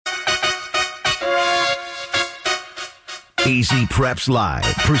AZ Preps Live,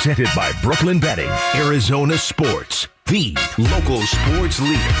 presented by Brooklyn Betting, Arizona Sports, the local sports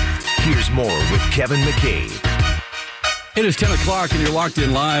leader. Here's more with Kevin McCabe. It is 10 o'clock and you're locked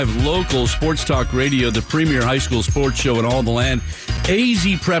in live. Local Sports Talk Radio, the premier high school sports show in all the land. AZ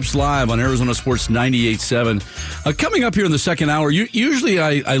Preps Live on Arizona Sports 98.7. Coming up here in the second hour, usually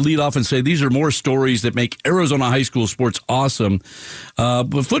I lead off and say these are more stories that make Arizona high school sports awesome.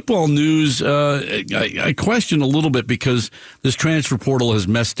 But football news, I question a little bit because this transfer portal has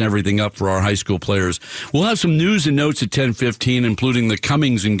messed everything up for our high school players. We'll have some news and notes at 10:15, including the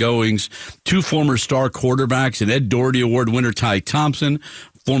comings and goings. Two former star quarterbacks, an Ed Doherty Award winner Ty Thompson,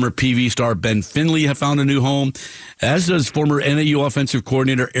 former PV star Ben Finley have found a new home, as does former NAU offensive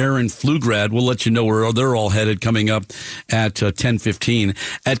coordinator Aaron Pflugrad. We'll let you know where they're all headed coming up at 10:15.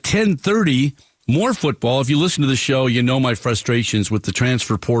 At 10:30, more football. If you listen to the show, you know my frustrations with the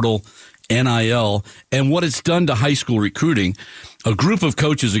transfer portal, NIL, and what it's done to high school recruiting. A group of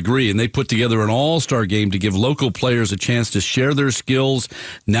coaches agree, and they put together an all-star game to give local players a chance to share their skills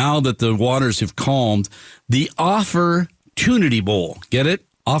now that the waters have calmed. The Offertunity Bowl. Get it?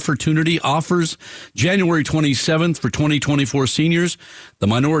 Offertunity offers January 27th for 2024 seniors. The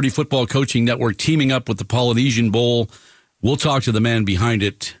Minority Football Coaching Network teaming up with the Polynesian Bowl. We'll talk to the man behind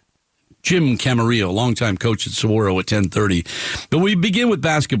it, Jim Camarillo, longtime coach at Saguaro, at 10:30. But we begin with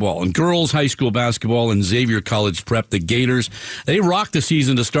basketball and girls high school basketball and Xavier College Prep. The Gators, they rocked the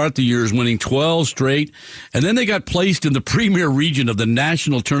season to start the years, winning 12 straight. And then they got placed in the premier region of the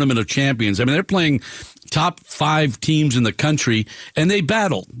National Tournament of Champions. I mean, they're playing top 5 teams in the country, and they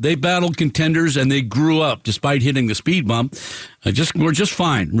battled. They battled contenders, and they grew up despite hitting the speed bump. We're just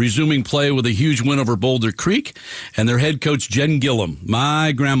fine, resuming play with a huge win over Boulder Creek, and their head coach, Jen Gillom,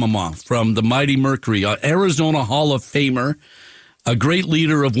 my grandmama from the Mighty Mercury, Arizona Hall of Famer, a great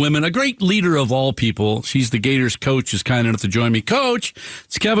leader of women, a great leader of all people. She's the Gators coach, is kind enough to join me. Coach,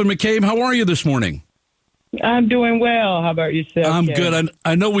 it's Kevin McCabe. How are you this morning? I'm doing well. How about yourself? I'm good.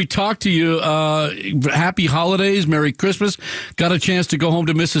 I know we talked to you. Happy holidays. Merry Christmas. Got a chance to go home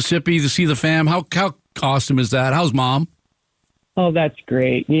to Mississippi to see the fam. How awesome is that? How's Mom? Oh, that's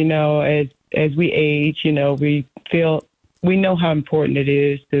great. You know, as we age, you know, we know how important it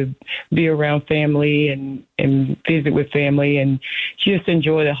is to be around family and visit with family and just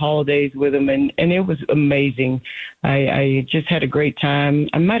enjoy the holidays with them. And it was amazing. I just had a great time.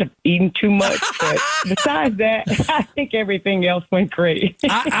 I might have eaten too much, but besides that, I think everything else went great.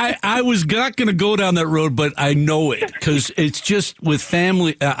 I was not going to go down that road, but I know it because it's just with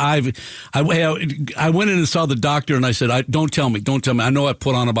family. I went in and saw the doctor and I said, don't tell me. I know I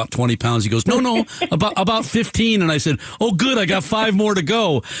put on about 20 pounds. He goes, no, about 15. And I said, oh, good. I got 5 more to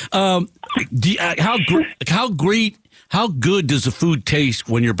go. How good does the food taste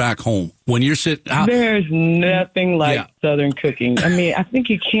when you're back home? When you're sitting, there's nothing like Southern cooking. I mean, I think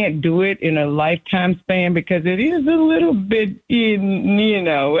you can't do it in a lifetime span because it is a little bit, you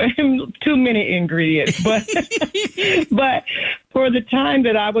know, too many ingredients. But for the time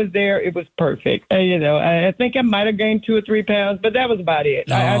that I was there, it was perfect. You know, I think I might have gained 2 or 3 pounds, but that was about it.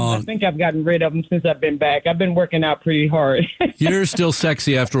 I think I've gotten rid of them since I've been back. I've been working out pretty hard. You're still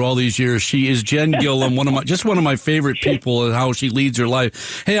sexy after all these years. She is Jen Gillom, one of my favorite people, and how she leads her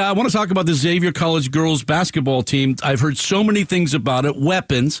life. Hey, I want to talk about the Xavier College girls basketball team. I've heard so many things about it.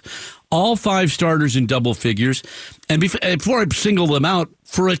 Weapons, all 5 starters in double figures. And before I single them out,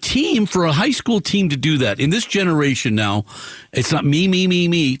 for a high school team to do that in this generation now, it's not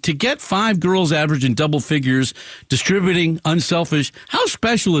me. To get 5 girls average in double figures, distributing, unselfish, how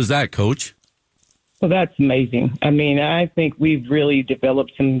special is that, Coach? Well, that's amazing. I mean, I think we've really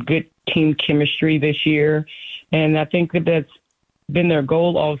developed some good team chemistry this year. And I think that's been their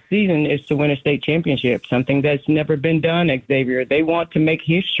goal all season is to win a state championship, something that's never been done at Xavier. They want to make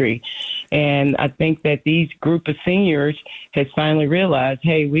history. And I think that these group of seniors has finally realized,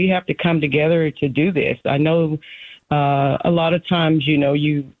 hey, we have to come together to do this. I know a lot of times, you know,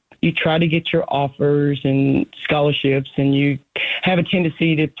 you try to get your offers and scholarships and you have a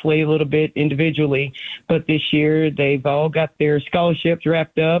tendency to play a little bit individually. But this year, they've all got their scholarships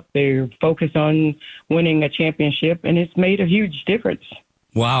wrapped up. They're focused on winning a championship, and it's made a huge difference.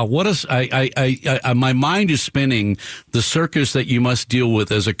 Wow, my mind is spinning the circus that you must deal with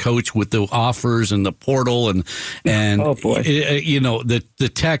as a coach with the offers and the portal and oh boy, you know, the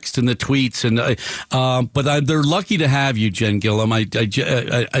text and the tweets but they're lucky to have you, Jen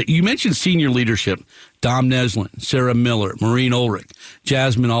Gillom. You mentioned senior leadership: Dom Neslin, Sarah Miller, Maureen Ulrich,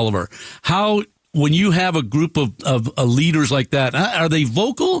 Jasmine Oliver. How, when you have a group of leaders like that, are they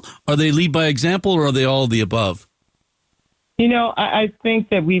vocal? Are they lead by example, or are they all of the above? You know, I think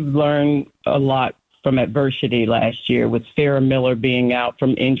that we've learned a lot from adversity last year with Sarah Miller being out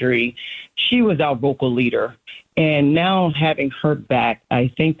from injury. She was our vocal leader. And now having her back,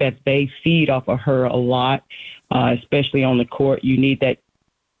 I think that they feed off of her a lot, especially on the court. You need that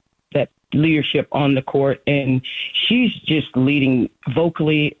leadership on the court, and she's just leading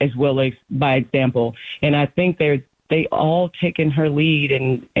vocally as well as by example. And I think they all taken her lead,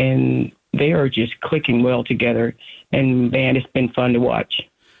 and they are just clicking well together. And man, it's been fun to watch.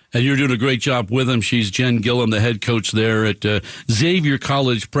 And you're doing a great job with them. She's Jen Gillom, the head coach there at Xavier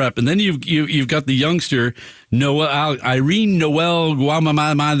College Prep. And then you've got the youngster, Irene Noel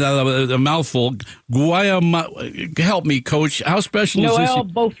Guamama, a mouthful. Help me, Coach. How special is this? Noel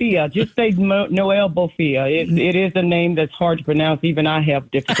Bofia. Just say Noel Bofia. It is a name that's hard to pronounce. Even I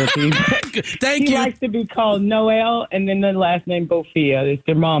have difficulty. Thank you. She likes to be called Noel, and then the last name Bofia. It's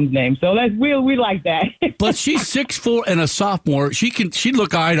their mom's name. So we like that. But she's 6'4" and a sophomore. She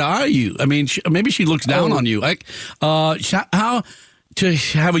look eye to eye you. I mean, maybe she looks down on you. Like, how to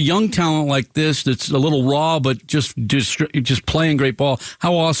have a young talent like this that's a little raw, but just playing great ball.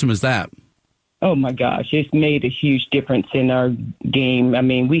 How awesome is that? Oh, my gosh. It's made a huge difference in our game. I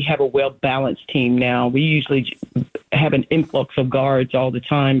mean, we have a well-balanced team now. We usually have an influx of guards all the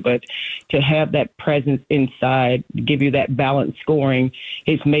time, but to have that presence inside, give you that balanced scoring,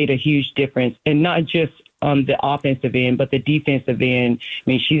 it's made a huge difference. And not just on the offensive end, but the defensive end. I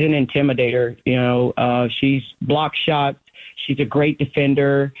mean, she's an intimidator. She's block shots. She's a great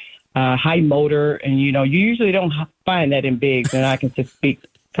defender, high motor. And, you usually don't find that in bigs, and I can just speak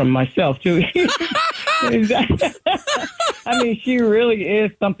from myself, too. I mean, she really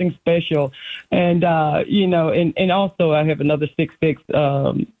is something special. And, and also I have another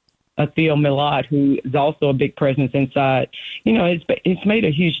 6'6", Theo Milad, who is also a big presence inside. It's made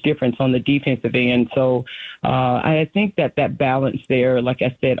a huge difference on the defensive end. So I think that balance there, like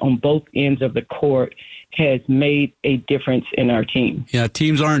I said, on both ends of the court has made a difference in our team. Yeah,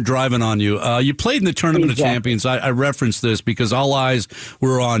 teams aren't driving on you. You played in the Tournament of Champions. I referenced this because all eyes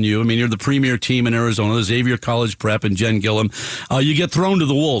were on you. I mean, you're the premier team in Arizona, the Xavier College Prep and Jen Gillom. You get thrown to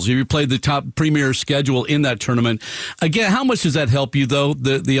the wolves. You played the top premier schedule in that tournament. Again, how much does that help you, though,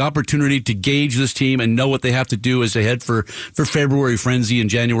 the opportunity to gauge this team and know what they have to do as they head for February frenzy and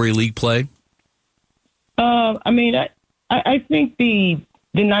January league play? I think the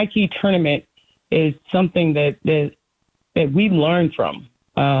Nike tournament is something that we learned from.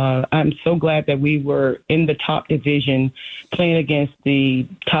 I'm so glad that we were in the top division playing against the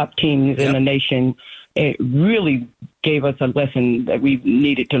top teams in the nation. It really gave us a lesson that we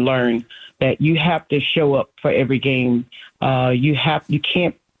needed to learn, that you have to show up for every game. You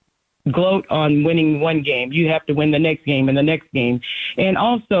can't gloat on winning one game. You have to win the next game and the next game. And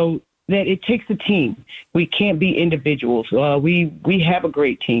also that it takes a team. We can't be individuals. We have a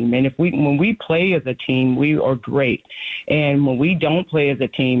great team, and when we play as a team, we are great. And when we don't play as a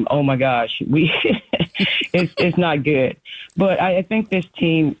team, oh my gosh, it's not good. But I think this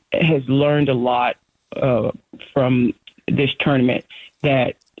team has learned a lot from this tournament.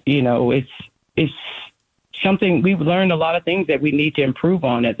 That it's something we've learned, a lot of things that we need to improve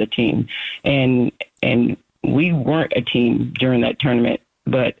on as a team, and we weren't a team during that tournament.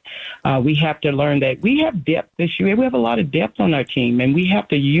 But we have to learn that we have depth this year. We have a lot of depth on our team, and we have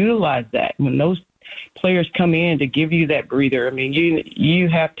to utilize that when those players come in to give you that breather. I mean, you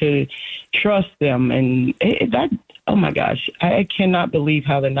have to trust them. And oh, my gosh, I cannot believe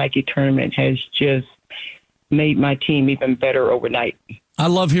how the Nike tournament has just made my team even better overnight. I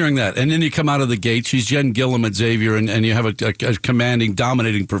love hearing that. And then you come out of the gate. She's Jen Gillom at Xavier, and you have a commanding,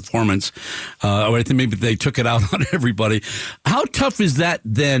 dominating performance. Or I think maybe they took it out on everybody. How tough is that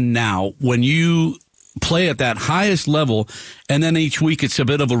then now when you play at that highest level, and then each week it's a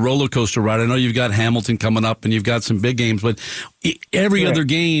bit of a roller coaster ride? I know you've got Hamilton coming up, and you've got some big games, but every other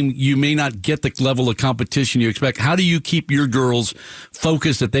game you may not get the level of competition you expect. How do you keep your girls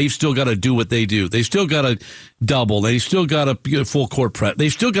focused that they've still got to do what they do? They still got to double. They still got to get full court prep. They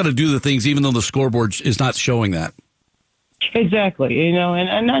still got to do the things even though the scoreboard is not showing that. Exactly,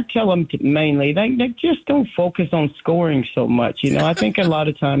 and I tell them mainly, they just don't focus on scoring so much. I think a lot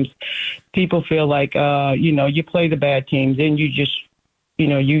of times people feel like, you play the bad teams and you just,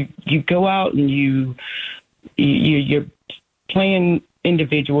 you go out and you're playing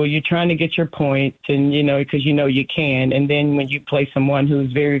individual. You're trying to get your points and, because you can. And then when you play someone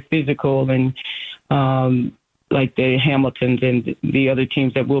who's very physical and, like the Hamiltons and the other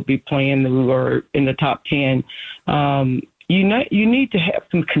teams that will be playing who are in the top 10, you need to have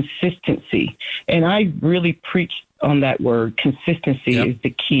some consistency. And I really preach on that word. Consistency is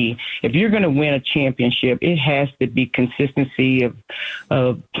the key. If you're going to win a championship, it has to be consistency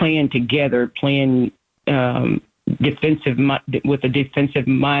of playing together, playing defensive with a defensive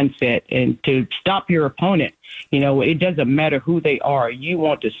mindset, and to stop your opponent. It doesn't matter who they are. You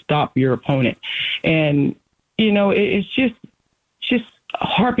want to stop your opponent. And, it's just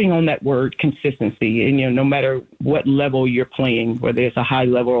harping on that word consistency. And, no matter what level you're playing, whether it's a high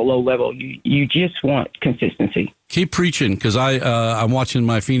level or low level, you just want consistency. Keep preaching, because I'm watching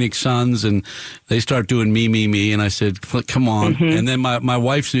my Phoenix Suns, and they start doing me, and I said, come on. Mm-hmm. And then my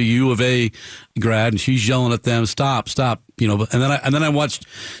wife's a U of A grad, and she's yelling at them, stop. And then I watched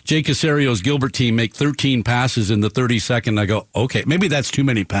Jay Casario's Gilbert team make 13 passes in the 32nd. I go, okay, maybe that's too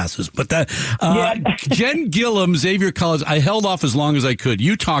many passes. But that Jen Gillom, Xavier College, I held off as long as I could.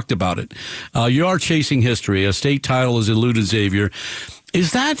 You talked about it. You are chasing history. A state title has eluded Xavier.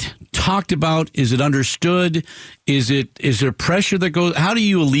 Is that talked about? Is it understood? Is there pressure that goes? How do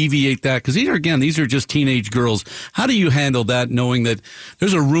you alleviate that? Because these are just teenage girls. How do you handle that, knowing that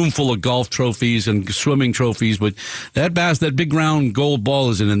there's a room full of golf trophies and swimming trophies, but that big round gold ball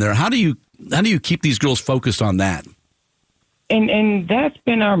isn't in there? How do you keep these girls focused on that? And that's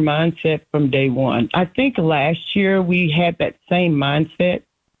been our mindset from day one. I think last year we had that same mindset,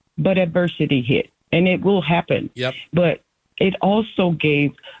 but adversity hit, and it will happen. Yep. But it also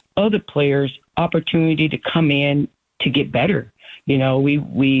gave other players opportunity to come in to get better.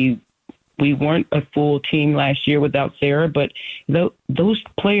 We weren't a full team last year without Sarah, but those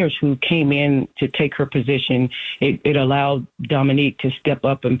players who came in to take her position, it allowed Dominique to step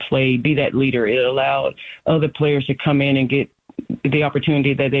up and play, be that leader. It allowed other players to come in and get the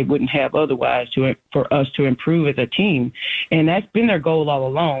opportunity that they wouldn't have otherwise for us to improve as a team. And that's been their goal all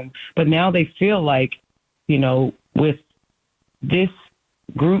along. But now they feel like, with this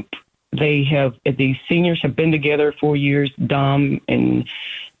group, these seniors have been together 4 years, Dom and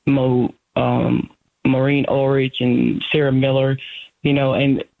Maureen Ulrich and Sarah Miller,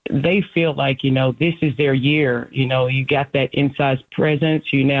 and they feel like, this is their year. You got that inside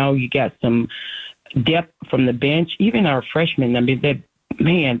presence. You got some depth from the bench. Even our freshmen, they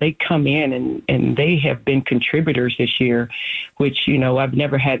come in and they have been contributors this year, which, I've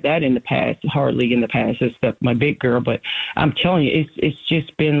never had that in the past, hardly in the past, except my big girl. But I'm telling you, it's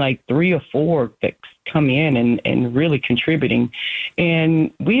just been like 3 or 4 that come in and really contributing.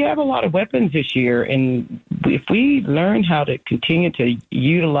 And we have a lot of weapons this year. And if we learn how to continue to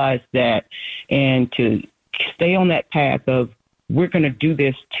utilize that and to stay on that path of we're going to do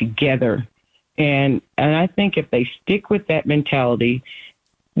this together. And I think if they stick with that mentality,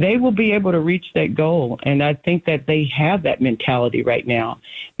 they will be able to reach that goal. And I think that they have that mentality right now.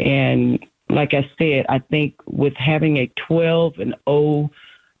 And like I said, I think with having a 12-0,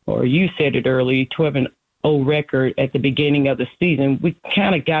 or you said it early, 12-0 record at the beginning of the season, we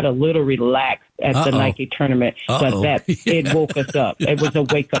kind of got a little relaxed at the Nike tournament, but it woke us up. It was a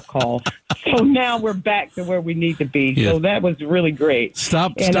wake-up call. So now we're back to where we need to be. Yeah. So that was really great.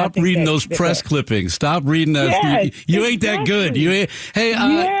 Stop reading those press clippings. Stop reading those. Yes, you ain't that good. Jen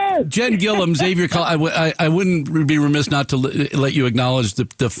Gillom, Xavier College. I wouldn't be remiss not to let you acknowledge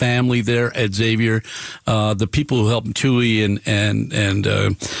the family there at Xavier, the people who helped Tui and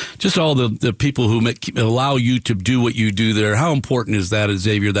just all the people who allow you to do what you do there. How important is that at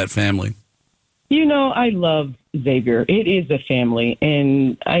Xavier, that family? I love Xavier. It is a family.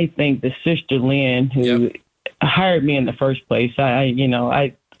 And I think the sister Lynn, who hired me in the first place, I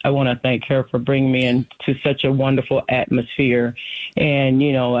want to thank her for bringing me into such a wonderful atmosphere. And,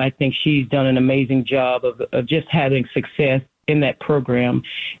 I think she's done an amazing job of just having success in that program,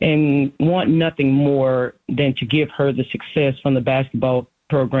 and want nothing more than to give her the success from the basketball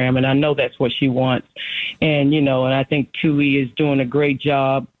program. And I know that's what she wants. And, and I think Tui is doing a great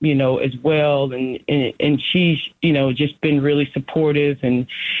job, as well. And she's, just been really supportive and,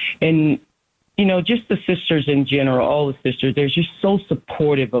 just the sisters in general, all the sisters, they're just so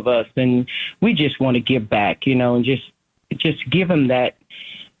supportive of us. And we just want to give back, and just give them that,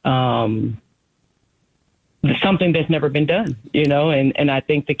 something that's never been done, and I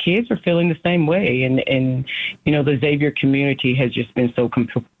think the kids are feeling the same way. And the Xavier community has just been so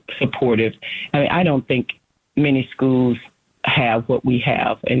supportive. I don't think many schools have what we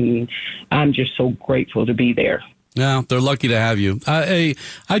have, and I'm just so grateful to be there. Yeah, they're lucky to have you. I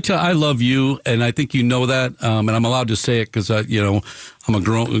love you, and I think you know that, and I'm allowed to say it because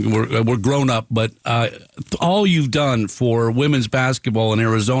we're grown up, but all you've done for women's basketball in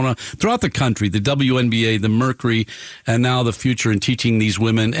Arizona, throughout the country, the WNBA, the Mercury, and now the future in teaching these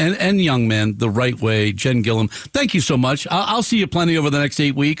women and young men the right way. Jen Gillom, thank you so much. I'll see you plenty over the next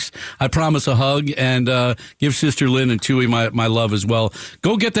 8 weeks. I promise a hug, and give Sister Lynn and Tui my love as well.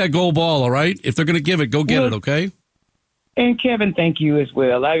 Go get that gold ball, all right? If they're going to give it, go get it, okay? And Kevin, thank you as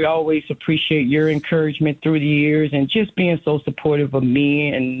well. I always appreciate your encouragement through the years and just being so supportive of me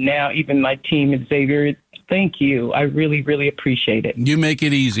and now even my team at Xavier. Thank you. I really, really appreciate it. You make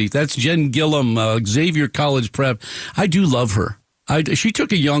it easy. That's Jen Gillom, Xavier College Prep. I do love her. She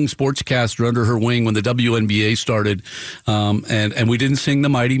took a young sportscaster under her wing when the WNBA started, and we didn't sing the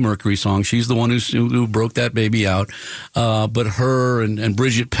Mighty Mercury song. She's the one who broke that baby out. But her and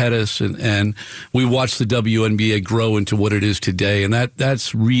Bridget Pettis and we watched the WNBA grow into what it is today, and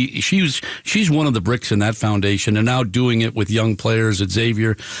she's one of the bricks in that foundation, and now doing it with young players at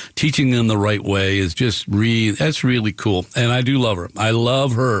Xavier, teaching them the right way is just that's really cool. And I do love her. I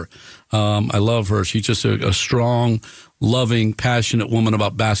love her. I love her. She's just a strong, loving, passionate woman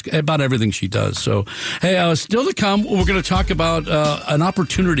about everything she does. So, hey, still to come, we're going to talk about an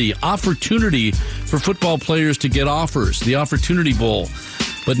opportunity for football players to get offers, the Offertunity Bowl.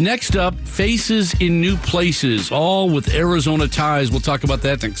 But next up, faces in new places, all with Arizona ties. We'll talk about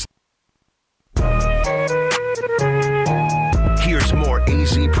that next. Here's more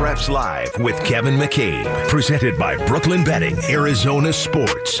AZ Preps Live with Kevin McCabe, presented by Brooklyn Betting, Arizona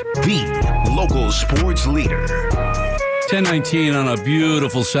Sports, the local sports leader. 10:19 on a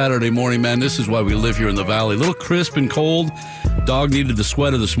beautiful Saturday morning, man. This is why we live here in the Valley. A little crisp and cold. Dog needed the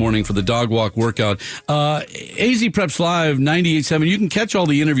sweater this morning for the dog walk workout. AZ Preps Live 98.7. You can catch all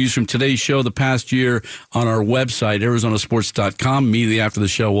the interviews from today's show the past year on our website, arizonasports.com. Immediately after the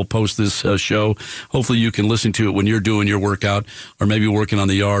show, we'll post this show. Hopefully you can listen to it when you're doing your workout or maybe working on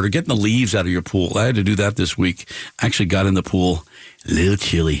the yard or getting the leaves out of your pool. I had to do that this week. Actually got in the pool. Little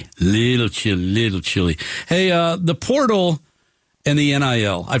chilly. Hey, the portal and the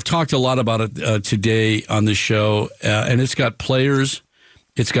NIL. I've talked a lot about it today on the show, and it's got players,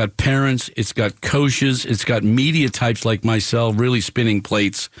 it's got parents, it's got coaches, it's got media types like myself really spinning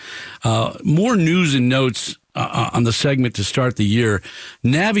plates. More news and notes on the segment to start the year.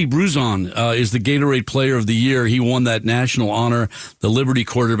 Navi Bruzon is the Gatorade Player of the Year. He won that national honor. The Liberty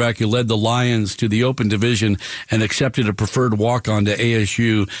quarterback who led the Lions to the Open Division and accepted a preferred walk-on to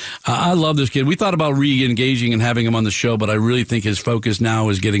ASU. I love this kid. We thought about re-engaging and having him on the show, but I really think his focus now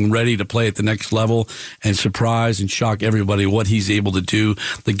is getting ready to play at the next level and surprise and shock everybody what he's able to do.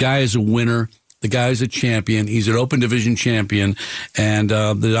 The guy is a winner. The guy's a champion. He's an Open Division champion, and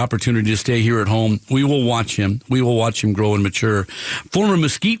the opportunity to stay here at home, we will watch him. We will watch him grow and mature. Former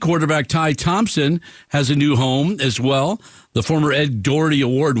Mesquite quarterback Ty Thompson has a new home as well. The former Ed Doherty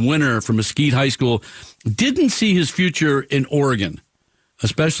Award winner from Mesquite High School didn't see his future in Oregon,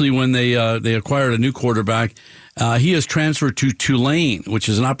 especially when they acquired a new quarterback. He has transferred to Tulane, which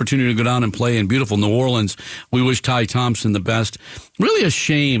is an opportunity to go down and play in beautiful New Orleans. We wish Ty Thompson the best. Really a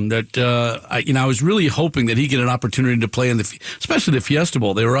shame that I was really hoping that he'd get an opportunity to play in especially the Fiesta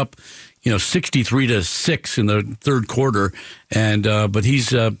Bowl. They were up, 63-6 in the third quarter, and but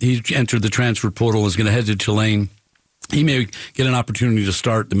he's entered the transfer portal and is going to head to Tulane. He may get an opportunity to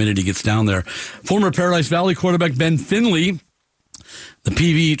start the minute he gets down there. Former Paradise Valley quarterback Ben Finley, the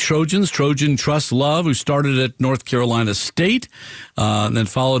PV Trojan Trust Love, who started at North Carolina State, and then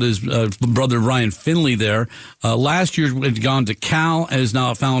followed his brother Ryan Finley there. Last year had gone to Cal and has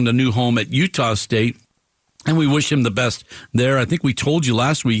now found a new home at Utah State. And we wish him the best there. I think we told you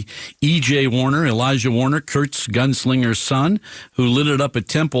last week, Elijah Warner, Kurt's gunslinger's son, who lit it up at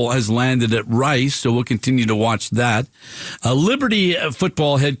Temple, has landed at Rice, so we'll continue to watch that. Liberty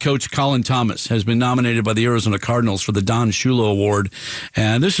football head coach Colin Thomas has been nominated by the Arizona Cardinals for the Don Shula Award.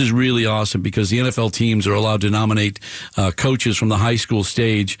 And this is really awesome because the NFL teams are allowed to nominate coaches from the high school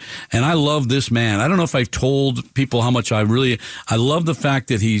stage. And I love this man. I don't know if I've told people how much I love the fact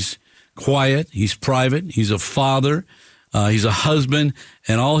that he's quiet, he's private, he's a father, he's a husband,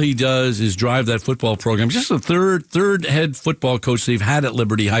 and all he does is drive that football program. Just the third head football coach they've had at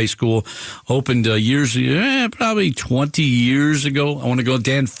Liberty High School. Opened probably 20 years ago. I want to go.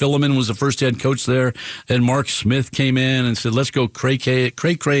 Dan Phileman was the first head coach there. Then Mark Smith came in and said, let's go cray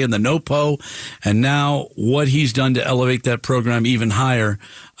and the NOPO. And now what he's done to elevate that program even higher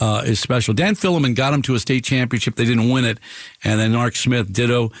is special. Dan Phileman got him to a state championship. They didn't win it. And then Mark Smith,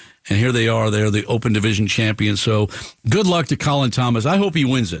 ditto. And here they are. They're the Open Division champions. So good luck to Colin Thomas. I hope he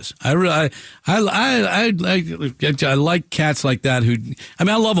wins this. I like cats like that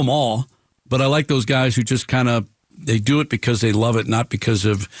I love them all, but I like those guys who just kind of They do it because they love it, not because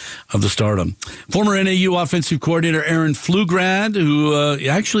of the stardom. Former NAU offensive coordinator Aaron Pflugrad, who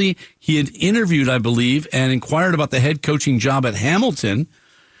he had interviewed, I believe, and inquired about the head coaching job at Hamilton.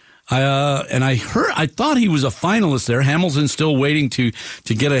 I thought he was a finalist there. Hamilton's still waiting to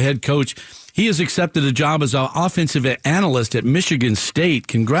get a head coach. He has accepted a job as an offensive analyst at Michigan State.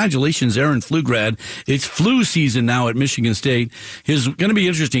 Congratulations, Aaron Pflugrad. It's flu season now at Michigan State. It's going to be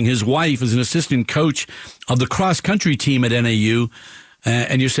interesting. His wife is an assistant coach of the cross-country team at NAU.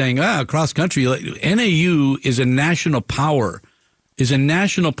 And you're saying, cross-country. NAU is a national power,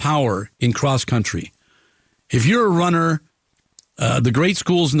 in cross-country. If you're a runner, the great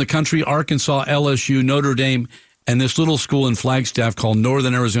schools in the country, Arkansas, LSU, Notre Dame, and this little school in Flagstaff called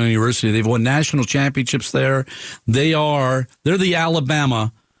Northern Arizona University, they've won national championships there. They're the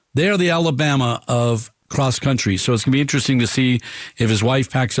Alabama. They're the Alabama of cross country. So it's going to be interesting to see if his wife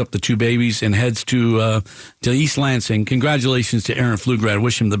packs up the two babies and heads to East Lansing. Congratulations to Aaron Pflugrad.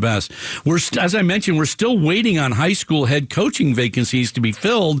 Wish him the best. As I mentioned, we're still waiting on high school head coaching vacancies to be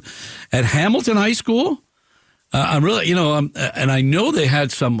filled at Hamilton High School. I'm really, and I know they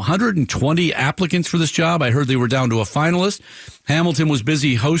had some 120 applicants for this job. I heard they were down to a finalist. Hamilton was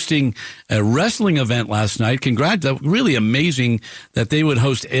busy hosting a wrestling event last night. Congrats. Really amazing that they would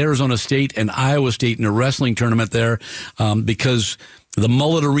host Arizona State and Iowa State in a wrestling tournament there, because the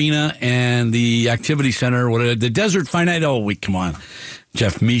Mullet Arena and the Activity Center, the Desert come on.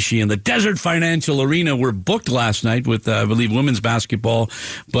 Jeff Mishi and the Desert Financial Arena were booked last night with, I believe, women's basketball.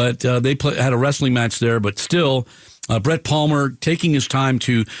 But they had a wrestling match there. But still, Brett Palmer taking his time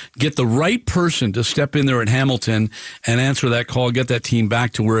to get the right person to step in there at Hamilton and answer that call, get that team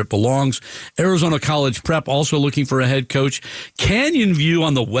back to where it belongs. Arizona College Prep also looking for a head coach. Canyon View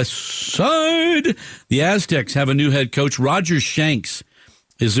on the west side. The Aztecs have a new head coach. Roger Shanks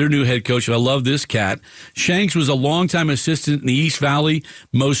is their new head coach. I love this cat. Shanks was a longtime assistant in the East Valley.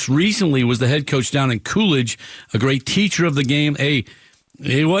 Most recently was the head coach down in Coolidge, a great teacher of the game. Hey,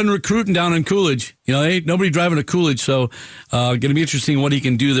 he wasn't recruiting down in Coolidge. Ain't nobody driving to Coolidge. So going to be interesting what he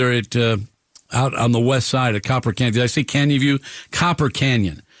can do there at out on the west side of Copper Canyon. Did I say Canyon View? Copper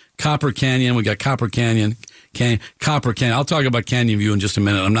Canyon. Copper Canyon. We got Copper Canyon. Copper Canyon. I'll talk about Canyon View in just a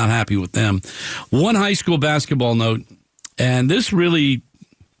minute. I'm not happy with them. One high school basketball note, and this really...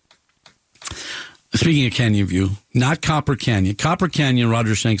 Speaking of Canyon View, not Copper Canyon. Copper Canyon,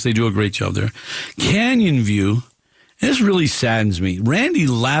 Roger Shanks, they do a great job there. Canyon View, this really saddens me. Randy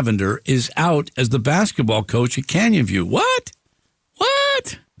Lavender is out as the basketball coach at Canyon View. What?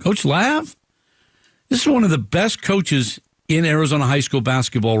 Coach Lav? This is one of the best coaches in Arizona high school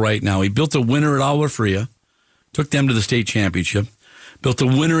basketball right now. He built a winner at Agua Fria, took them to the state championship, built a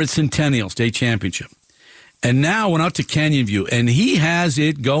winner at Centennial, state championship. And now went out to Canyon View, and he has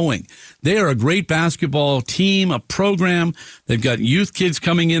it going. They are a great basketball team, a program. They've got youth kids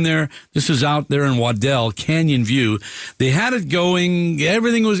coming in there. This is out there in Waddell, Canyon View. They had it going.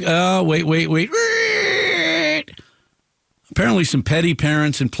 Everything was, wait. Apparently some petty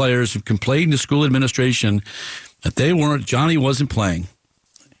parents and players have complained to school administration that Johnny wasn't playing.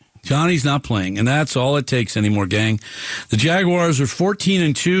 Johnny's not playing, and that's all it takes anymore, gang. The Jaguars are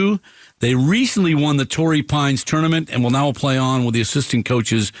 14-2. They recently won the Torrey Pines tournament and will now play on with the assistant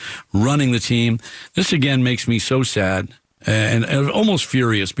coaches running the team. This, again, makes me so sad and almost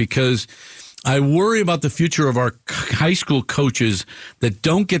furious because I worry about the future of our high school coaches that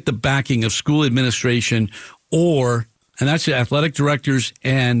don't get the backing of school administration and that's the athletic directors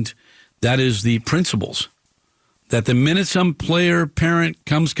and that is the principals. That the minute some parent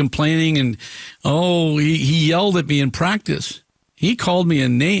comes complaining and, he yelled at me in practice. He called me a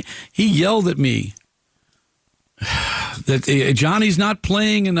name. He yelled at me that Johnny's not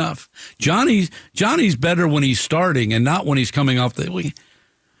playing enough. Johnny's better when he's starting and not when he's coming off the.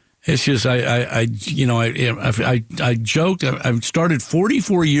 It's just I joked. I've started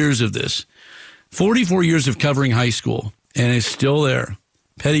 44 years of this, 44 years of covering high school, and it's still there.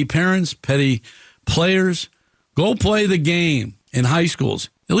 Petty parents, petty players, go play the game in high schools.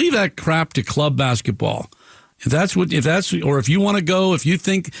 Leave that crap to club basketball. If you want to go, if you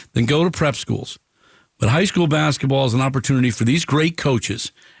think, then go to prep schools. But high school basketball is an opportunity for these great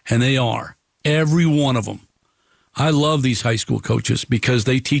coaches, and they are, every one of them. I love these high school coaches because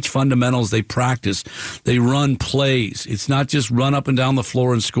they teach fundamentals, they practice, they run plays. It's not just run up and down the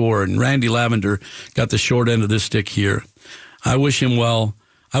floor and score, and Randy Lavender got the short end of this stick here. I wish him well.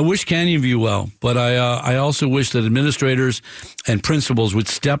 I wish Canyon View well, but I also wish that administrators and principals would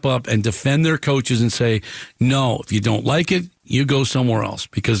step up and defend their coaches and say, no, if you don't like it, you go somewhere else.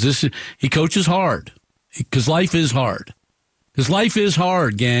 Because he coaches hard. Because life is hard. Because life is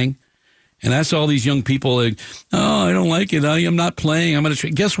hard, gang. And that's all these young people, like, oh, I don't like it. I'm not playing. I'm going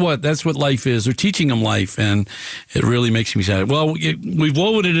to guess what? That's what life is. They're teaching them life, and it really makes me sad. Well, we've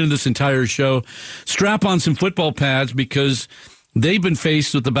woven it into this entire show. Strap on some football pads because they've been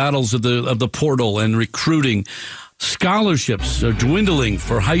faced with the battles of the portal and recruiting. Scholarships are dwindling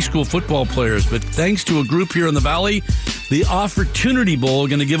for high school football players, but thanks to a group here in the Valley, the Offertunity Bowl,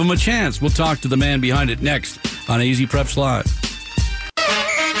 going to give them a chance. We'll talk to the man behind it next on AZ Preps Live.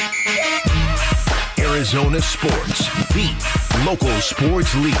 Arizona Sports, the local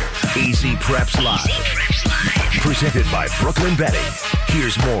sports leader. AZ Preps Live. Presented by Brooklyn Betting.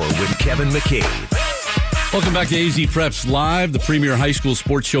 Here's more with Kevin McCabe. Welcome back to AZ Preps Live, the premier high school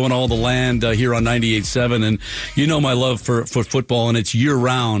sports show in all the land here on 98.7. And you know my love for football, and it's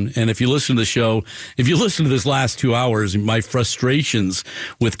year-round. And if you listen to the show, if you listen to this last 2 hours, my frustrations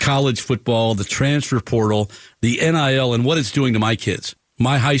with college football, the transfer portal, the NIL, and what it's doing to my kids,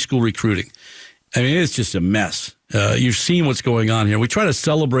 my high school recruiting. I mean, it's just a mess. You've seen what's going on here. We try to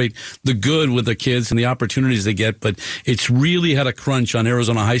celebrate the good with the kids and the opportunities they get, but it's really had a crunch on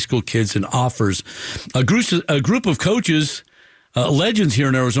Arizona high school kids and offers. A group of coaches, legends here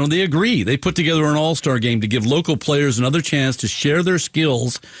in Arizona, they agree. They put together an all-star game to give local players another chance to share their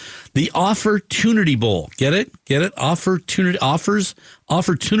skills. The Offertunity Bowl. Get it? Get it? Offertunity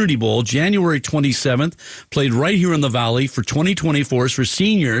Bowl, January 27th, played right here in the Valley for 2024 for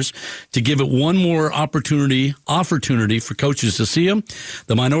seniors to give it one more opportunity for coaches to see them.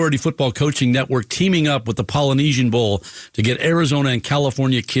 The Minority Football Coaching Network teaming up with the Polynesian Bowl to get Arizona and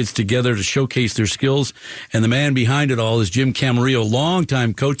California kids together to showcase their skills. And the man behind it all is Jim Camarillo,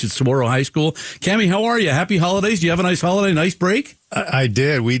 longtime coach at Camarillo High School. Cammy, how are you? Happy holidays. Do you have a nice holiday, nice break? I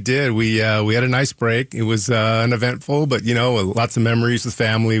did. We did. We had a nice break. It was uneventful, but lots of memories with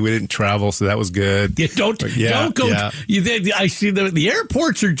family. We didn't travel, so that was good. Yeah, don't go. Yeah. I see the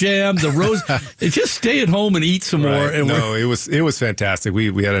airports are jammed. The roads. Just stay at home and eat some more. And it was fantastic.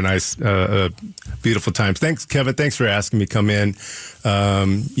 We had a nice, beautiful time. Thanks, Kevin. Thanks for asking me to come in.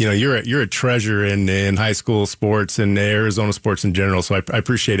 You're a treasure in high school sports and Arizona sports in general. So I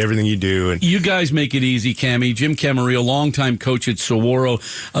appreciate everything you do. And you guys make it easy, Cammy. Jim Camarillo, longtime coach at Saguaro.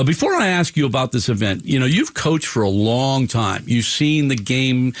 Before I ask you about this event, you've coached for a long time. You've seen the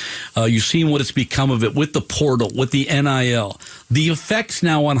game. You've seen what it's become of it with the portal, with the NIL, the effects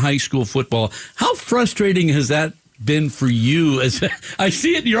now on high school football. How frustrating has that been for you? As I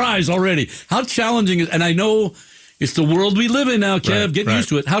see it in your eyes already. How challenging is, and I know it's the world we live in now, Kev. Get used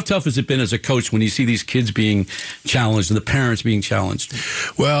to it. How tough has it been as a coach when you see these kids being challenged and the parents being challenged?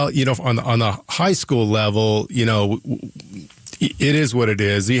 Well, on the high school level, it is what it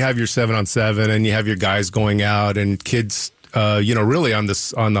is. You have your 7-on-7 and you have your guys going out and kids, really on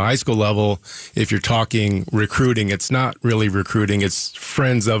the high school level, if you're talking recruiting, it's not really recruiting. It's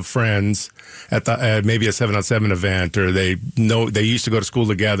friends of friends at the maybe a 7-on-7 event, or they used to go to school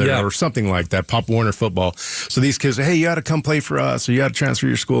together or something like that. Pop Warner football. So these kids say, hey, you got to come play for us, or you got to transfer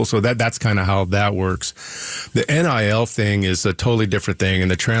your school. So that's kind of how that works. The NIL thing is a totally different thing,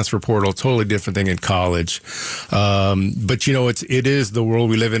 and the transfer portal, totally different thing in college. But it is the world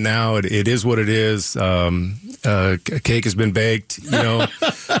we live in now. It is what it is. Cake has been baked.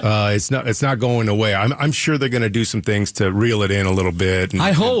 It's not going away. I'm sure they're going to do some things to reel it in a little bit.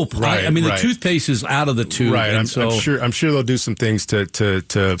 I hope. The toothpaste is out of the tube. Right. I'm sure they'll do some things to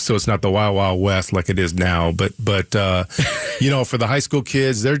so it's not the Wild Wild West like it is now. But for the high school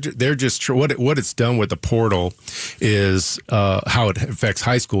kids, they're just what it's done with the portal is how it affects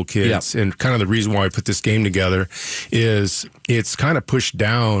high school kids, and kind of the reason why I put this game together is it's kind of pushed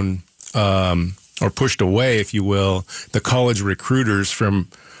down. Or pushed away, if you will, the college recruiters from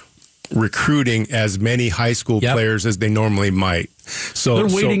recruiting as many high school players as they normally might. So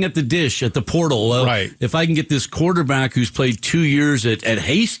they're waiting at the dish, at the portal. Right. If I can get this quarterback who's played 2 years at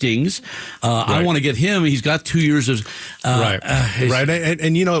Hastings, I want to get him. He's got 2 years of right.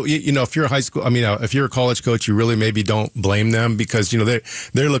 And if you're a high school, if you're a college coach, you really maybe don't blame them because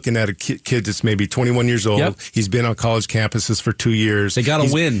they're looking at a kid that's maybe 21 years old. Yep. He's been on college campuses for 2 years. They got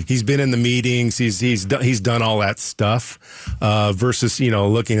to win. He's been in the meetings. He's done all that stuff. Versus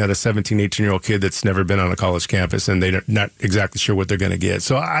looking at a 17, 18-year-old kid that's never been on a college campus and they're not exactly sure what they're going to get.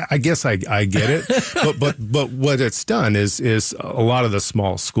 So I guess I get it. but what it's done is a lot of the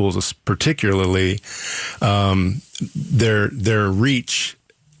small schools, particularly their reach,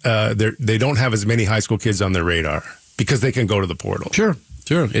 they don't have as many high school kids on their radar because they can go to the portal. Sure.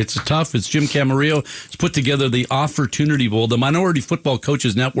 Sure. It's tough. It's Jim Camarillo. It's put together the Offertunity Bowl, the Minority Football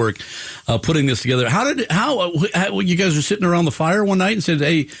Coaches Network, putting this together. How you guys were sitting around the fire one night and said,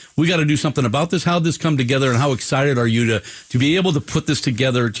 hey, we got to do something about this? How did this come together, and how excited are you to be able to put this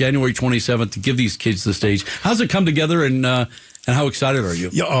together January 27th to give these kids the stage? How's it come together, and how excited are you?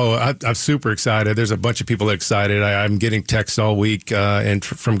 Yeah, I'm super excited. There's a bunch of people excited. I'm getting texts all week and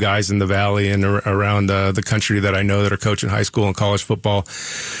from guys in the Valley and around the country that I know that are coaching high school and college football.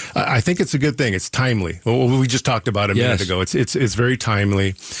 I think it's a good thing. It's timely. We just talked about it a minute ago. It's very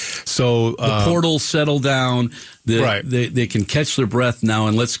timely. So the portal settled down. Right. They can catch their breath now,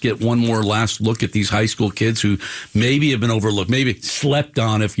 and let's get one more last look at these high school kids who maybe have been overlooked, maybe slept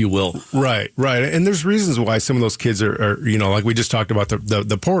on, if you will. Right. And there's reasons why some of those kids are like we just talked about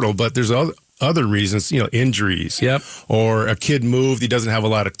the portal, but there's other reasons, injuries. Yep. Or a kid moved, he doesn't have a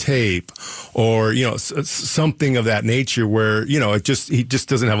lot of tape, or, something of that nature where, he just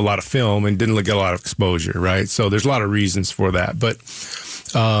doesn't have a lot of film and didn't get a lot of exposure, right? So there's a lot of reasons for that. But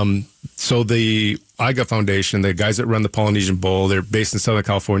so the IGA Foundation, the guys that run the Polynesian Bowl, they're based in Southern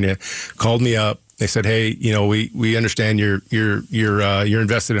California, called me up. They said, "Hey, we understand you're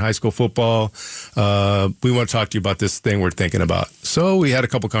invested in high school football. We want to talk to you about this thing we're thinking about." So we had a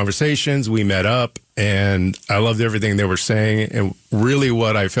couple conversations. We met up, and I loved everything they were saying. And really,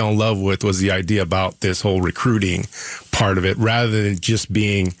 what I fell in love with was the idea about this whole recruiting part of it, rather than just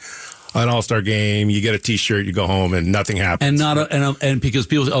being an all-star game, you get a T-shirt, you go home, and nothing happens. And because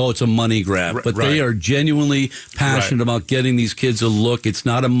people say, it's a money grab. But they are genuinely passionate about getting these kids a look. It's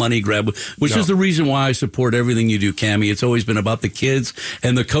not a money grab, which is the reason why I support everything you do, Cammie. It's always been about the kids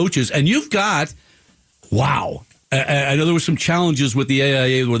and the coaches. And you've got, wow. I know there were some challenges with the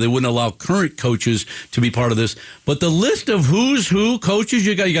AIA where they wouldn't allow current coaches to be part of this. But the list of who's who coaches,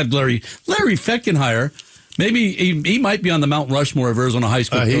 you got Larry Feckenheimer. Maybe he might be on the Mount Rushmore of Arizona high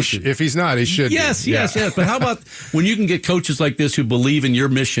school coaches. If he's not, he should. Yes. But how about when you can get coaches like this who believe in your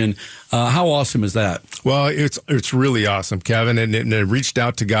mission? How awesome is that? Well, it's really awesome, Kevin. And I reached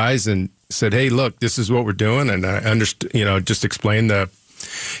out to guys and said, "Hey, look, this is what we're doing," and I just explained the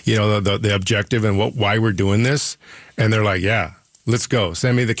objective and why we're doing this. And they're like, "Yeah, let's go.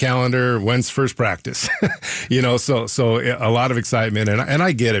 Send me the calendar. When's first practice?" So a lot of excitement. And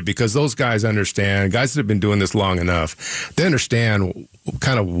I get it, because those guys understand, guys that have been doing this long enough, they understand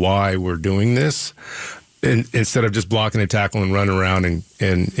kind of why we're doing this. And instead of just blocking and tackling and running around and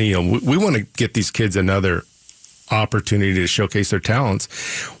we want to get these kids another opportunity to showcase their talents.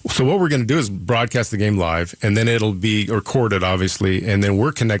 So what we're going to do is broadcast the game live, and then it'll be recorded, obviously, and then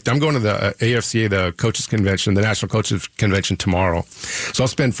we're connected. I'm going to the AFCA, the Coaches Convention, the National Coaches Convention tomorrow. So I'll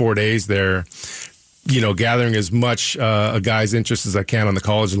spend 4 days there, gathering as much a guy's interest as I can on the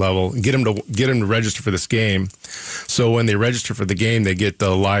college level, and get them to register for this game. So when they register for the game, they get the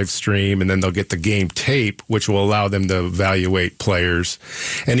live stream, and then they'll get the game tape, which will allow them to evaluate players.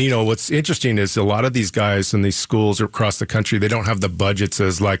 And what's interesting is a lot of these guys in these schools across the country, they don't have the budgets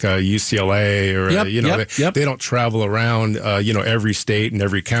as like a UCLA or they don't travel around every state and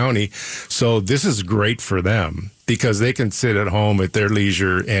every county. So this is great for them, because they can sit at home at their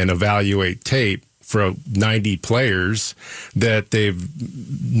leisure and evaluate tape for 90 players that they've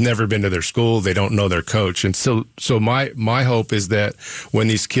never been to their school. They don't know their coach. And so my hope is that when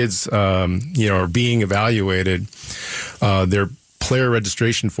these kids, are being evaluated, their player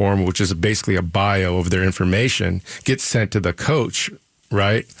registration form, which is basically a bio of their information, gets sent to the coach,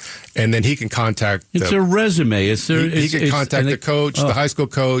 right? And then he can contact. It's a resume. He can contact the coach, the high school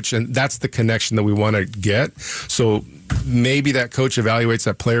coach, and that's the connection that we want to get. So maybe that coach evaluates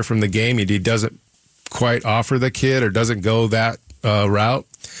that player from the game, and he doesn't quite offer the kid or doesn't go that route.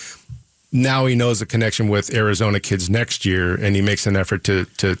 Now he knows the connection with Arizona kids next year, and he makes an effort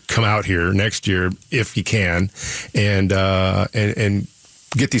to come out here next year if he can, and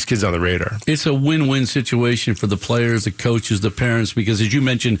get these kids on the radar. It's a win-win situation for the players, the coaches, the parents, because as you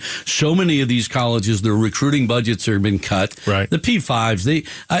mentioned, so many of these colleges, their recruiting budgets have been cut. Right. The P5s,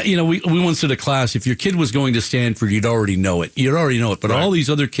 we once did a class, if your kid was going to Stanford, you'd already know it. But right. All these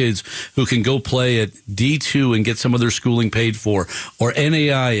other kids who can go play at D2 and get some of their schooling paid for, or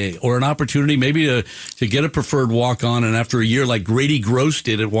NAIA, or an opportunity maybe to get a preferred walk-on, and after a year like Grady Gross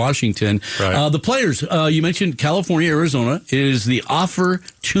did at Washington. Right. The players, you mentioned California, Arizona, is the Offertunity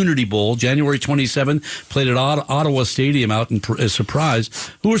Offertunity Bowl, January 27th, played at Ottawa Stadium out in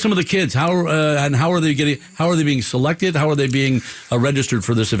Surprise. Who are some of the kids? How are they being selected? How are they being registered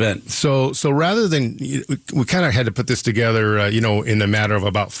for this event? So rather than, we kind of had to put this together, in a matter of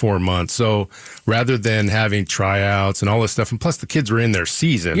about 4 months. So rather than having tryouts and all this stuff, and plus the kids were in their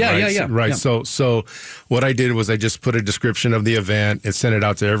season, right? Yeah. So what I did was I just put a description of the event and sent it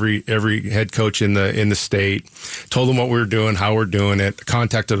out to every head coach in the state, told them what we were doing, how we're doing it,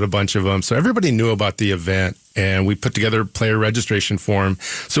 contacted a bunch of them. So everybody knew about the event. And we put together a player registration form.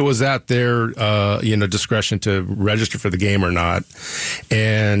 So it was at their, discretion to register for the game or not.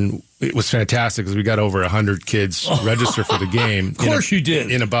 And it was fantastic because we got over 100 kids register for the game. Of course you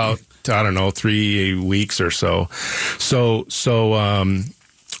did. In about, 3 weeks or so. So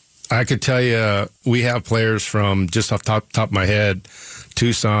I could tell you we have players from, just off top of my head,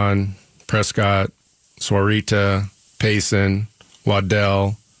 Tucson, Prescott, Sahuarita, Payson,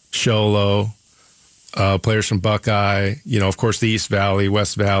 Waddell, Sholo, players from Buckeye, of course, the East Valley,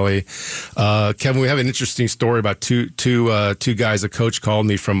 West Valley. Kevin, we have an interesting story about two guys. A coach called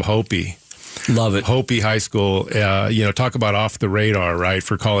me from Hopi. Love it. Hopi High School. Talk about off the radar, right,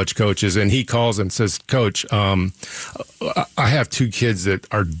 for college coaches. And he calls and says, Coach, I have 2 kids that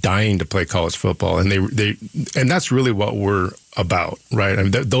are dying to play college football, and and that's really what we're about, right? I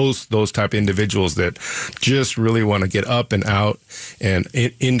mean, those type of individuals that just really want to get up and out and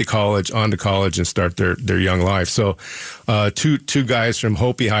into college, onto college, and start their young life. So, two guys from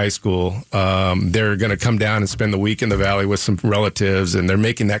Hopi High School, they're going to come down and spend the week in the Valley with some relatives, and they're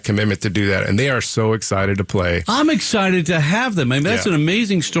making that commitment to do that, and they are so excited to play. I'm excited to have them. I mean, that's an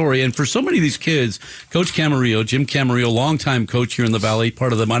amazing story, and for so many of these kids, Coach Camarillo, Jim Camarillo, longtime coach here in the Valley,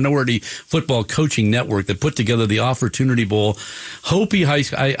 part of the Minority Football Coaching Network that put together the Offertunity Bowl. Hopi High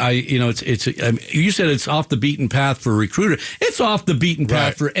School, you said it's off the beaten path for a recruiter. It's off the beaten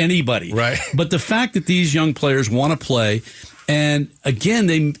path for anybody. Right. But the fact that these young players want to play, and again,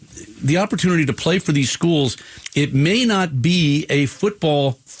 the opportunity to play for these schools, it may not be a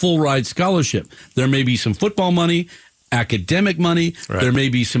football full ride scholarship. There may be some football money, academic money. Right. There may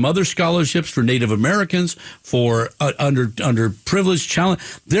be some other scholarships for Native Americans, for underprivileged challenge.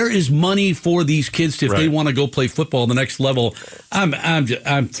 There is money for these kids if they want to go play football at the next level. I'm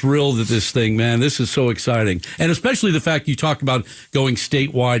thrilled at this thing, man. This is so exciting, and especially the fact you talk about going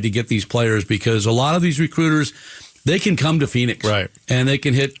statewide to get these players, because a lot of these recruiters, they can come to Phoenix, and they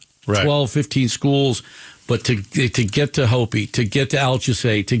can hit 12, 15 schools. But to get to Hopi, to get to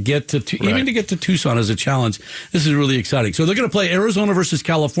Alchese, to get to even to get to Tucson is a challenge. This is really exciting. So they're going to play Arizona versus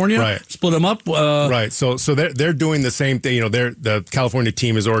California. Split them up. So they're doing the same thing. The California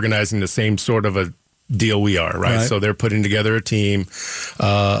team is organizing the same sort of a deal we are, right? So they're putting together a team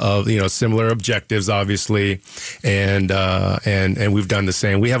of similar objectives, obviously, and we've done the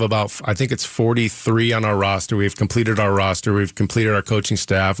same. We have about, I think it's 43 on our roster. We've completed our roster. We've completed our coaching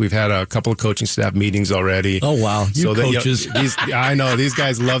staff. We've had a couple of coaching staff meetings already. Oh wow, coaches! I know these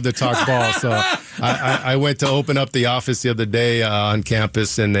guys love to talk ball. So I went to open up the office the other day on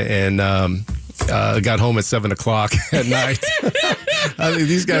campus and got home at 7:00 at night.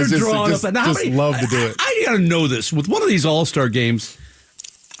 These guys just love to do it. I got to know this. With one of these All-Star games,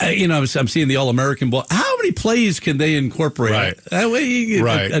 I'm seeing the All-American Bowl. How many plays can they incorporate? That way,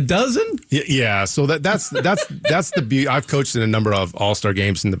 a dozen? Yeah. So that's the beauty. I've coached in a number of All-Star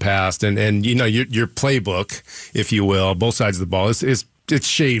games in the past, and your playbook, if you will, both sides of the ball is it's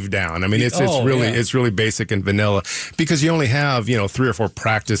shaved down. I mean, it's really basic and vanilla, because you only have 3 or 4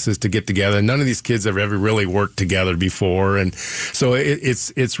 practices to get together. None of these kids have ever really worked together before, and so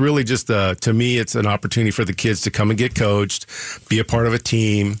it's really just to me, it's an opportunity for the kids to come and get coached, be a part of a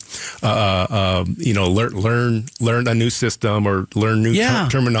team, learn a new system or learn new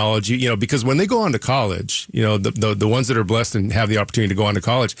terminology. Because when they go on to college, the ones that are blessed and have the opportunity to go on to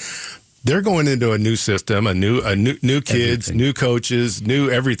college, they're going into a new system, a new kids, everything. New coaches, new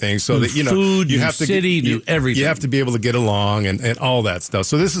everything. So new that food, you have to new everything. You have to be able to get along and all that stuff.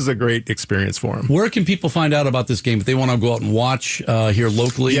 So this is a great experience for them. Where can people find out about this game if they want to go out and watch here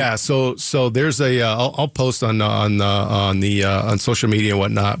locally? Yeah, so there's I'll post on social media and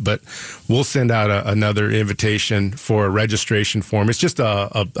whatnot, but we'll send out another invitation for a registration form. It's just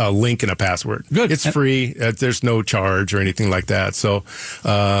a link and a password. Good. It's free. There's no charge or anything like that. So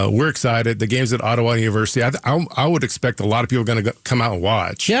we're excited excited. The game's at Ottawa University. I would expect a lot of people are going to come out and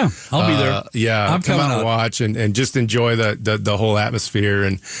watch. Yeah, I'll be there. Yeah, I'm come coming out and watch and just enjoy the whole atmosphere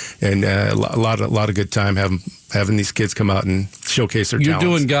and a lot of good time having these kids come out and showcase their talents.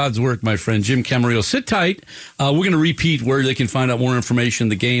 You're doing God's work, my friend. Jim Camarillo. Sit tight. We're going to repeat where they can find out more information,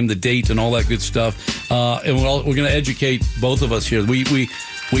 the game, the date, and all that good stuff. And we're going to educate both of us here. We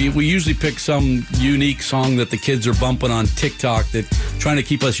usually pick some unique song that the kids are bumping on TikTok that trying to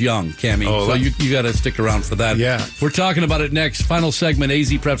keep us young, Cammy. So you got to stick around for that. Yeah. We're talking about it next. Final segment,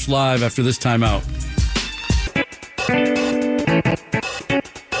 AZ Preps Live after this timeout.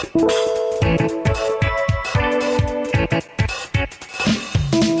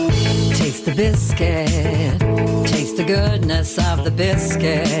 Taste the biscuit. Taste the goodness of the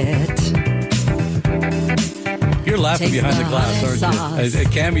biscuit. You're laughing behind the glass, aren't you?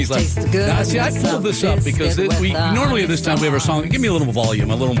 Cammy's like, now, see, I pulled this up because we normally at this time we have our song. Give me a little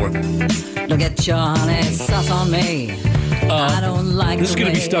volume, a little more. Look at your honey sauce on me. I don't like this is going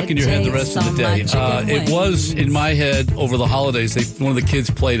to be stuck in your head the rest of the day. It was in my head over the holidays. One of the kids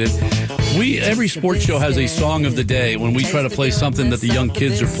played it. Every sports show has a song of the day when we try to play something that the young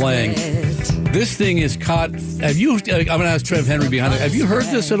kids are playing. This thing is caught. Have you? I'm going to ask Trev Henry behind it. Have you heard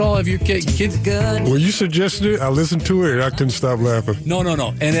this at all? Have your kids? Well, you suggested it. I listened to it. And I couldn't stop laughing. No.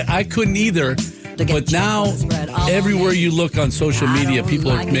 And I couldn't either. But now, everywhere you look on social media, people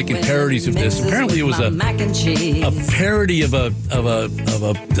are making parodies of this. Apparently, it was a parody of a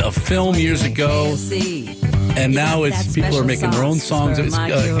film years ago, and now people are making their own songs. It's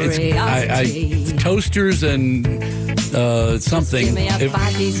toasters and something.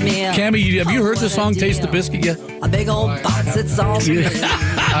 Cammy, have you heard the song "Taste the Biscuit" yet? A big old box. It's all.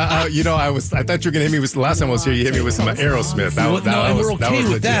 I thought you were going to hit me with, last time I was here, you hit me with some Aerosmith. We're okay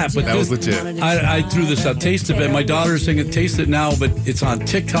with that, but that was legit. I threw this out. Taste of it. My daughter's singing Taste It Now, but it's on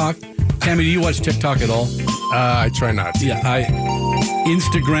TikTok. Cammy, do you watch TikTok at all? I try not to. Yeah,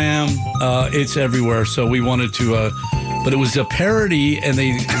 Instagram, it's everywhere. So we wanted to, but it was a parody, and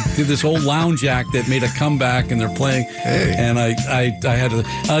they did this old lounge act that made a comeback, and they're playing. Hey. And I had to.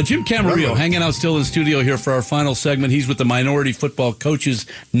 Jim Camarillo hanging out still in the studio here for our final segment. He's with the Minority Football Coaches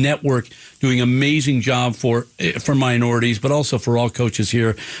Network, doing an amazing job for minorities, but also for all coaches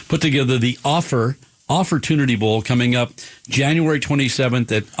here. Put together the Offertunity Bowl coming up January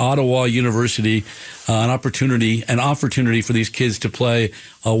 27th at Ottawa University. An opportunity for these kids to play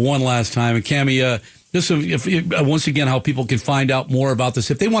one last time. And Cammy, once again, how people can find out more about this.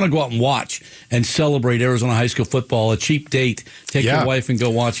 If they want to go out and watch and celebrate Arizona high school football, a cheap date, take your wife and go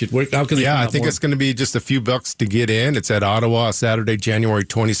watch it. How can they I think it's going to be just a few bucks to get in. It's at Ottawa, Saturday, January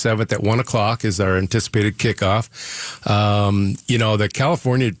 27th at 1 o'clock is our anticipated kickoff. The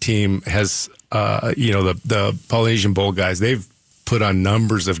California team has, the Polynesian Bowl guys, they've put on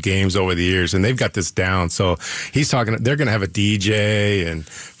numbers of games over the years, and they've got this down. So he's talking, they're going to have a DJ and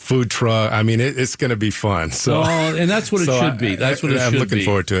food truck. I mean, it's going to be fun. So, and that's what it should be. That's what it should be. I'm looking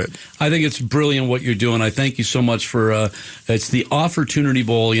forward to it. I think it's brilliant what you're doing. I thank you so much for. It's the Offertunity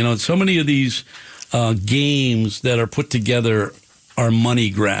Bowl. So many of these games that are put together are money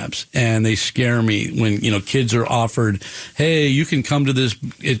grabs, and they scare me when kids are offered, hey, you can come to this,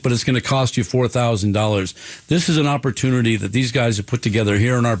 but it's going to cost you $4,000. This is an opportunity that these guys have put together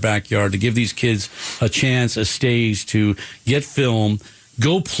here in our backyard to give these kids a chance, a stage to get film.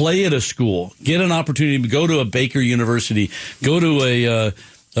 Go play at a school. Get an opportunity to go to a Baker University. Go to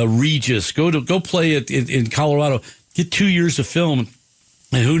a Regis. Go play in Colorado. Get 2 years of film.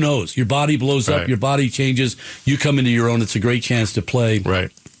 And who knows? Your body blows up. Your body changes. You come into your own. It's a great chance to play. Right.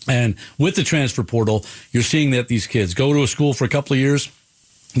 And with the transfer portal, you're seeing that these kids go to a school for a couple of years,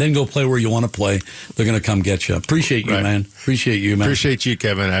 then go play where you want to play. They're going to come get you. Appreciate you, man. Appreciate you, man. Appreciate you,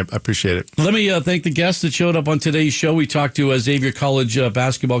 Kevin. I appreciate it. Let me thank the guests that showed up on today's show. We talked to Xavier College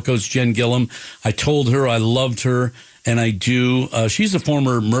basketball coach Jen Gillom. I told her I loved her, and I do. She's a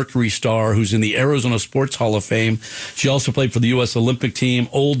former Mercury star who's in the Arizona Sports Hall of Fame. She also played for the U.S. Olympic team,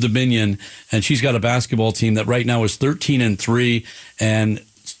 Old Dominion, and she's got a basketball team that right now is 13-3 and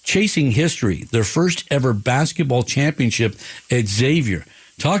chasing history. Their first ever basketball championship at Xavier.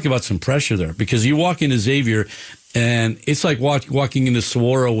 Talk about some pressure there, because you walk into Xavier and it's like walking into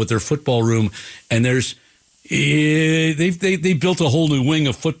Saguaro with their football room, and there's they built a whole new wing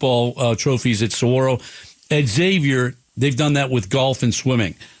of football trophies at Saguaro. At Xavier, they've done that with golf and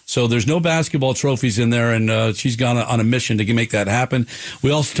swimming. So there's no basketball trophies in there, and she's gone on a mission to make that happen.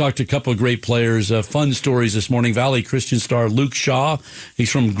 We also talked to a couple of great players, fun stories this morning. Valley Christian star Luke Shaw.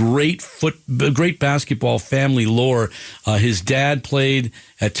 He's from great basketball family lore. His dad played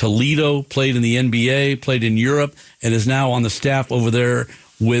at Toledo, played in the NBA, played in Europe, and is now on the staff over there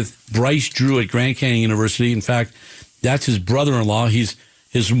with Bryce Drew at Grand Canyon University. In fact, that's his brother-in-law. His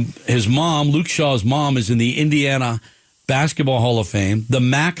mom, Luke Shaw's mom, is in the Indiana Basketball Hall of Fame, the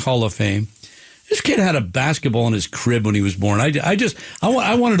MAC Hall of Fame. This kid had a basketball in his crib when he was born. I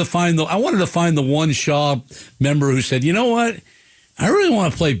wanted to find the one Shaw member who said, you know what, I really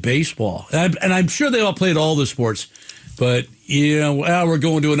want to play baseball, and I'm sure they all played all the sports. But, we're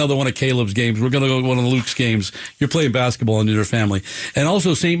going to another one of Caleb's games. We're going to go to one of Luke's games. You're playing basketball in your family. And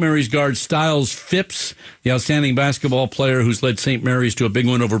also St. Mary's guard Styles Phipps, the outstanding basketball player who's led St. Mary's to a big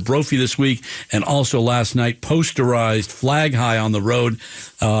win over Brophy this week. And also last night, posterized flag high on the road.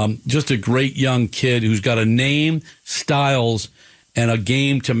 Just a great young kid who's got a name, Styles, and a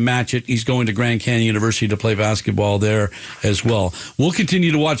game to match it. He's going to Grand Canyon University to play basketball there as well. We'll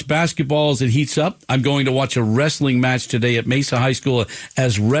continue to watch basketball as it heats up. I'm going to watch a wrestling match today at Mesa High School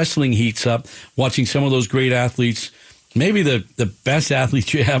as wrestling heats up, watching some of those great athletes, maybe the best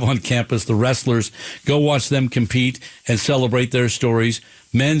athletes you have on campus, the wrestlers. Go watch them compete and celebrate their stories.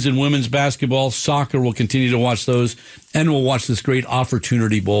 Men's and women's basketball, soccer, we'll continue to watch those. And we'll watch this great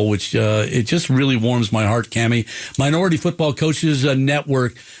Offertunity Bowl, which it just really warms my heart, Cammie. Minority Football Coaches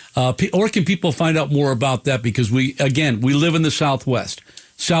Network. Or can people find out more about that? Because we live in the Southwest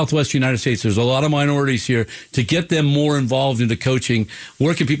United States. There's a lot of minorities here. To get them more involved into coaching,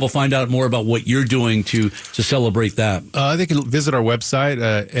 where can people find out more about what you're doing to celebrate that? They can visit our website,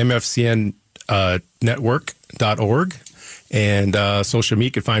 mfcnnetwork.org. And social media,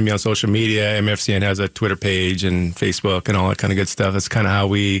 you can find me on social media. MFCN has a Twitter page and Facebook and all that kind of good stuff. That's kind of how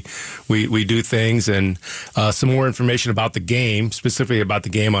we do things. And some more information about the game, specifically about the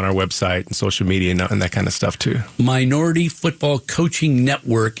game on our website and social media and that kind of stuff too. Minority Football Coaching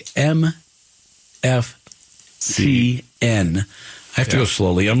Network, MFCN. I have to go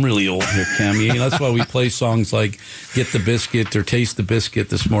slowly. I'm really old here, Cammie. That's why we play songs like Get the Biscuit or Taste the Biscuit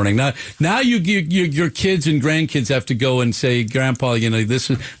this morning. Now your kids and grandkids have to go and say, Grandpa, this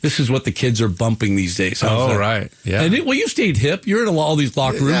is what the kids are bumping these days. Right. Yeah. And you stayed hip. You're in all these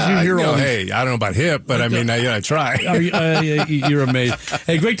locker rooms. Yeah, hey, I don't know about hip, but I mean, I try. You're amazing.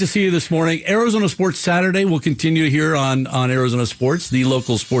 Hey, great to see you this morning. Arizona Sports Saturday. We'll continue here on Arizona Sports, the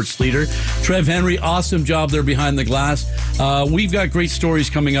local sports leader. Trev Henry, awesome job there behind the glass. We've got great stories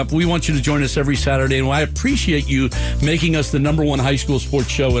coming up. We want you to join us every Saturday, and I appreciate you making us the #1 high school sports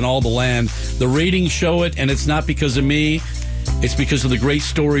show in all the land. The ratings show it, and it's not because of me. It's because of the great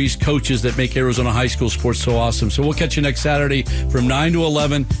stories, coaches that make Arizona high school sports so awesome. So we'll catch you next Saturday from 9 to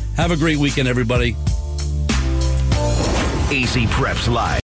 11. Have a great weekend, everybody. AZ Preps Live.